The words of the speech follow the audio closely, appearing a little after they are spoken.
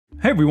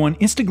Hey everyone,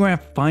 Instagram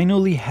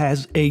finally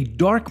has a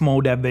dark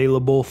mode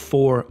available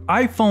for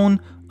iPhone,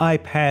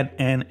 iPad,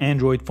 and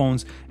Android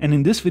phones. And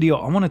in this video,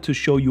 I wanted to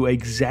show you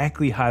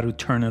exactly how to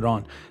turn it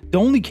on. The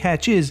only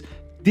catch is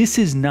this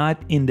is not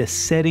in the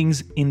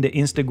settings in the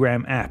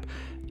Instagram app.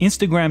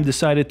 Instagram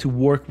decided to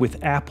work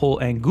with Apple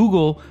and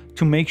Google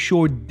to make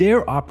sure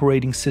their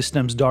operating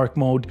system's dark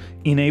mode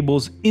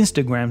enables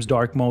Instagram's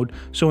dark mode.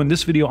 So in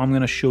this video, I'm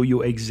going to show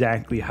you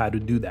exactly how to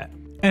do that.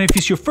 And if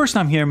it's your first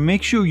time here,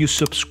 make sure you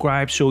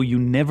subscribe so you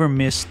never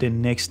miss the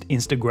next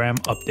Instagram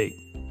update.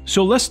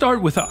 So let's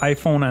start with the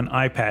iPhone and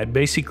iPad,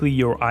 basically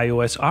your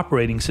iOS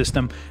operating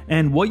system.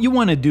 And what you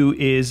want to do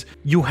is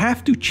you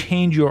have to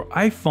change your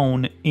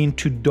iPhone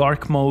into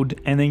dark mode,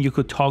 and then you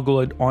could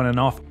toggle it on and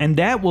off, and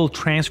that will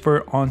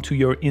transfer onto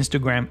your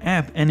Instagram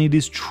app, and it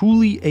is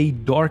truly a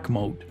dark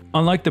mode.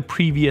 Unlike the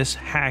previous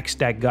hacks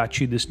that got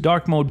you this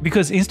dark mode,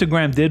 because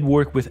Instagram did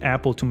work with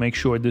Apple to make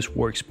sure this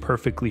works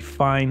perfectly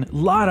fine. A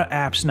lot of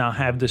apps now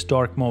have this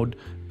dark mode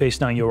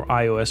based on your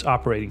iOS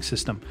operating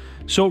system.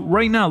 So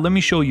right now, let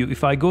me show you.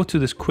 If I go to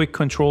this quick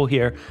control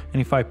here,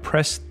 and if I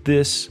press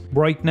this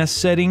brightness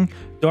setting,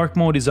 dark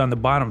mode is on the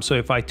bottom. So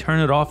if I turn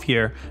it off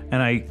here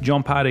and I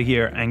jump out of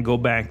here and go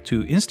back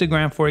to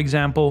Instagram, for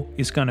example,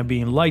 it's gonna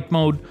be in light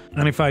mode.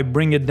 And if I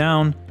bring it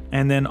down,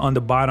 and then on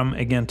the bottom,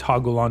 again,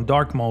 toggle on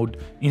dark mode,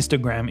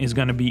 Instagram is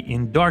gonna be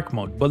in dark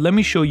mode. But let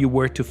me show you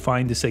where to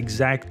find this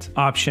exact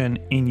option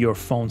in your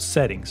phone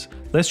settings.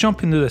 Let's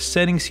jump into the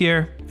settings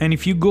here. And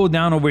if you go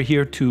down over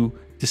here to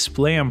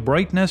display and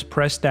brightness,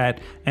 press that.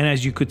 And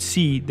as you could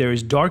see, there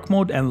is dark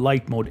mode and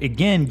light mode.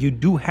 Again, you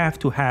do have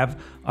to have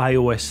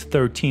iOS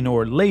 13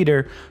 or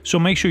later. So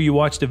make sure you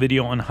watch the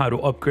video on how to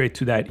upgrade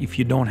to that if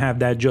you don't have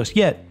that just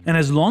yet. And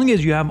as long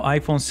as you have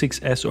iPhone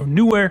 6s or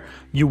newer,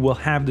 you will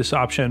have this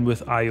option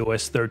with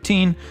iOS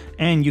 13,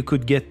 and you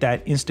could get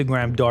that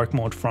Instagram dark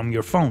mode from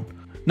your phone.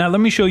 Now, let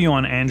me show you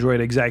on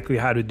Android exactly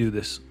how to do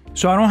this.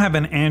 So I don't have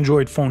an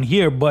Android phone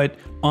here, but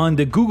on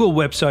the Google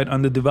website,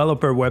 on the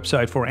developer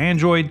website for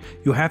Android,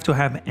 you have to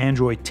have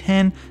Android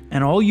 10,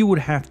 and all you would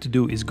have to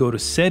do is go to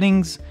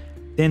settings,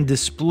 then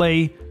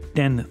display,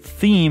 then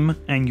theme,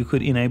 and you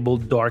could enable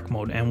dark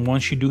mode. And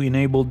once you do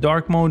enable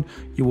dark mode,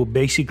 you will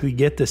basically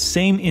get the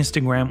same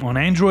Instagram on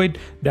Android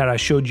that I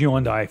showed you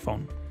on the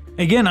iPhone.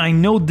 Again, I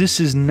know this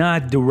is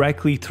not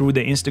directly through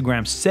the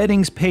Instagram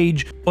settings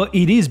page, but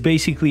it is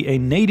basically a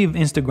native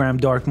Instagram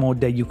dark mode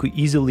that you could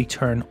easily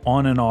turn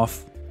on and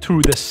off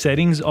through the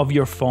settings of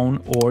your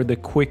phone or the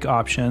quick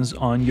options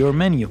on your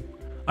menu.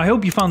 I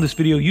hope you found this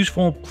video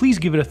useful. Please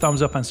give it a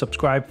thumbs up and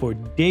subscribe for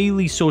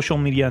daily social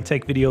media and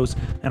tech videos,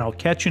 and I'll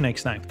catch you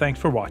next time. Thanks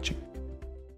for watching.